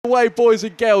away, boys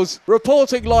and girls.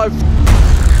 Reporting live.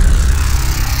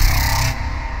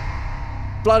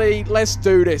 Bloody, let's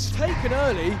do this. Taken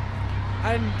early,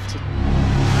 and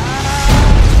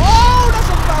oh, that's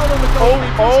a foul on the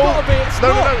goalkeeper. It's got to be. It's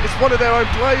not. No, it's one of their own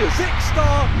players.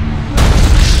 6-star.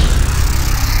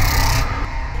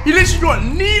 He literally got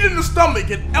kneed in the stomach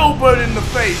and elbowed in the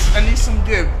face.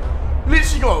 AnEsonGib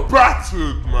literally got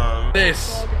battered, man.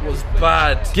 This was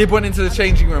bad. Gib went into the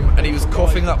changing room and he was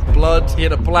coughing up blood. He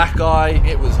had a black eye.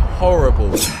 It was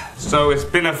horrible. So it's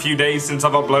been a few days since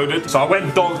I've uploaded. So I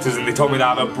went doctors and they told me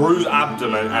that I have a bruised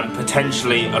abdomen and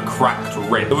potentially a cracked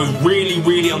rib. It was really,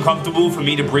 really uncomfortable for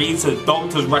me to breathe, so the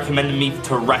doctors recommended me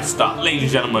to rest up. Ladies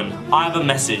and gentlemen, I have a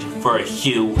message for a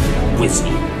Hugh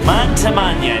Wizzy. Man to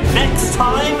man, yeah. Next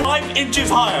time, 5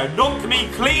 inches higher. Knock me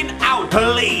clean out.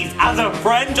 Please, as a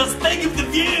friend, just think of the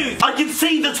views. I can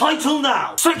see the title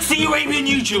now. Sexy Arabian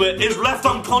YouTuber is left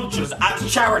unconscious at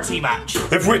charity match.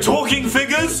 If we're talking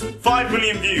figures, 5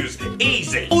 million views.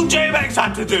 Easy. All JMX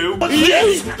had to do was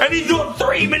this, and he got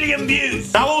 3 million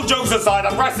views. Now, all jokes aside,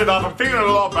 I'm rested up. I'm feeling a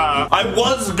lot better. I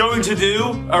was going to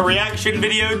do a reaction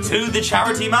video to the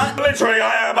charity match. Literally,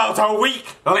 I am about a week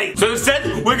late. So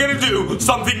instead, we're going to do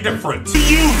something different.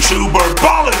 YouTuber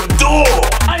Ballon d'Or.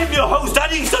 I am your host,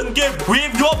 AnEsonGib.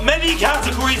 We've got many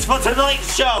categories for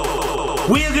tonight's show.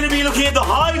 We are going to be looking at the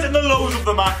highs and the lows of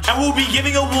the match, and we'll be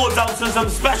giving awards out to some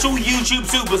special YouTube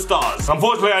superstars.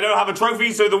 Unfortunately, I don't have a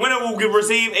trophy, so the winner will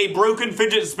receive a broken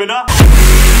fidget spinner.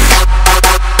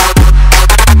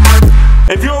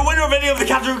 If you're a winner of any of the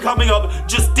category coming up,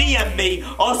 just DM me.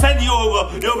 I'll send you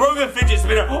over your broken fidget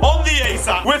spinner on the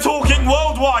ASAP. We're talking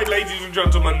worldwide, ladies and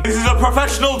gentlemen. This is a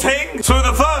professional thing. So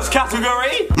the first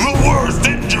category, the worst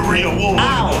injury award.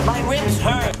 Ow, my ribs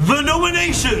hurt. The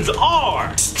nominations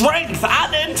are Strength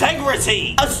and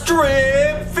Integrity, a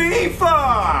strip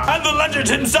FIFA, and the legend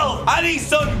himself,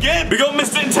 AnEsonGib. We got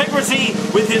Mr. Integrity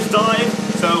with his dive,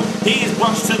 so he is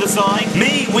brushed to the side.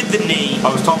 Me with the knee.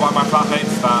 I was told by my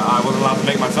flatmates that I wasn't allowed to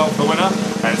make myself the winner,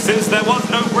 and since there was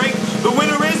no break, the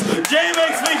winner is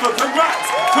JMX FIFA. Congrats!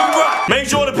 Congrats! Make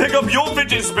sure to pick up your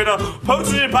fidget spinner.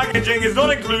 Postage and packaging is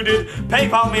not included.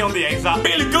 PayPal me on the ASAP.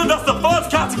 Feeling good, that's the first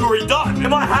category done. In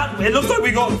my hand, it looks like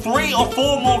we got 3 or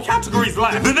 4 more categories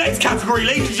left. The next category,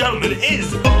 ladies and gentlemen,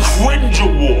 is the Cringe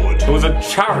Award. It was a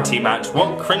charity match.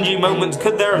 What cringy moments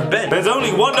could there have been? There's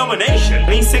only one nomination.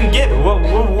 AnEsonGib.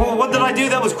 What did I do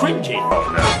that was cringy? Oh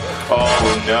no.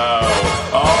 Oh no.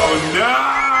 Oh no!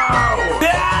 No!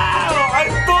 I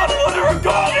thought I would have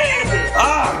recorded!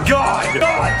 Oh god!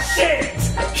 God, shit!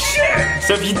 Shit!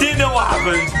 So if you didn't know what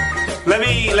happened, let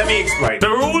me explain. So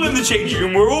we're all in the changing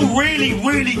room, we're all really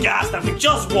gassed that we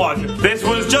just won. This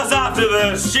was just after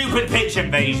the stupid pitch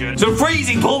invasion. So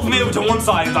Freezy pulled me over to one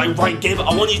side and was like, right, Gib,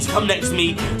 I want you to come next to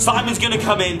me. Simon's gonna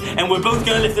come in and we're both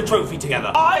gonna lift the trophy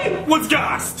together. I was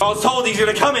gassed. I was told he's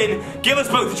gonna come in, give us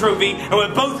both the trophy, and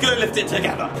we're both gonna lift it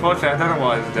together. Unfortunately, I don't know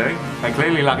what I was doing. I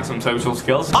clearly lack some social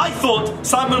skills. I thought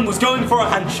Simon was going for a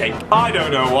handshake. I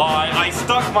don't know why. I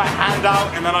stuck my hand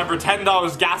out and then I pretend I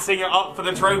was gassing it up for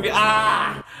the trophy.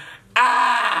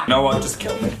 You know what? Just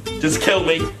kill me. Just kill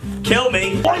me. Kill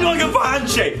me. Why do I go for a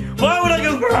handshake? Why would I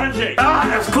go for a handshake?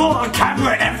 That's cool on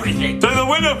camera and everything. So the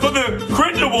winner for the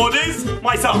Cringe Award is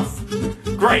myself.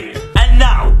 Great. And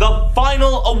now, the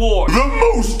final award. The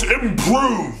most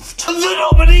improved. The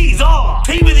nominees are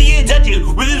Team of the Year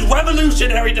Deji with his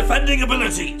revolutionary defending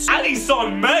abilities.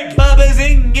 AnEsonGib.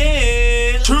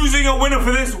 Choosing a winner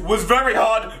for this was very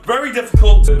hard, very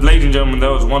difficult. Ladies and gentlemen,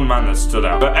 there was one man that stood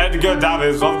out. The Edgar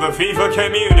Davies of the FIFA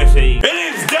community. It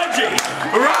is Deji.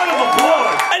 A round of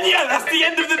applause. And yeah, that's the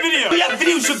end of the video. Yeah, the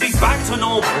video should be back to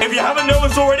normal. If you haven't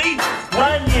noticed already,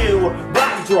 brand new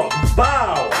backdrop.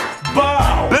 Bow.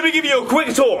 Bow. Let me give you a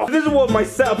quick tour. This is what my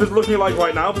setup is looking like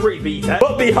right now, pretty beat.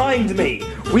 But behind me,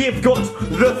 we have got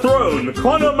the throne,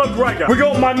 Conor McGregor. We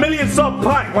got my million sub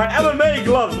pack, my MMA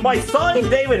gloves, my signed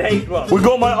David Haye gloves. We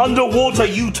got my underwater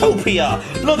utopia.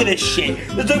 Look at this shit.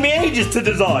 It took me ages to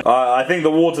design. I think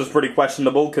the water's pretty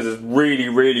questionable because it's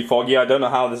really foggy. I don't know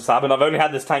how this has happened. I've only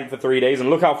had this tank for 3 days and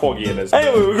look how foggy it is.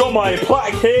 Anyway, we got my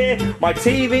plaque here, my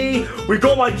TV. We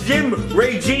got my gym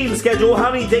regime schedule.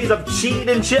 How many days I've cheated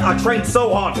and shit. I trained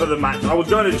so hard for the match. I was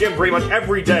going to the gym pretty much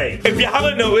every day. If you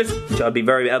haven't noticed, which I'd be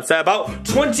very upset about,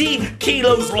 20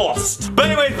 kilos lost. But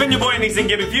anyway, it's been your boy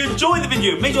AnEsonGib. If you enjoyed the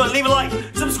video, make sure to leave a like,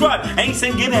 subscribe,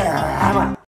 AnEsonGib.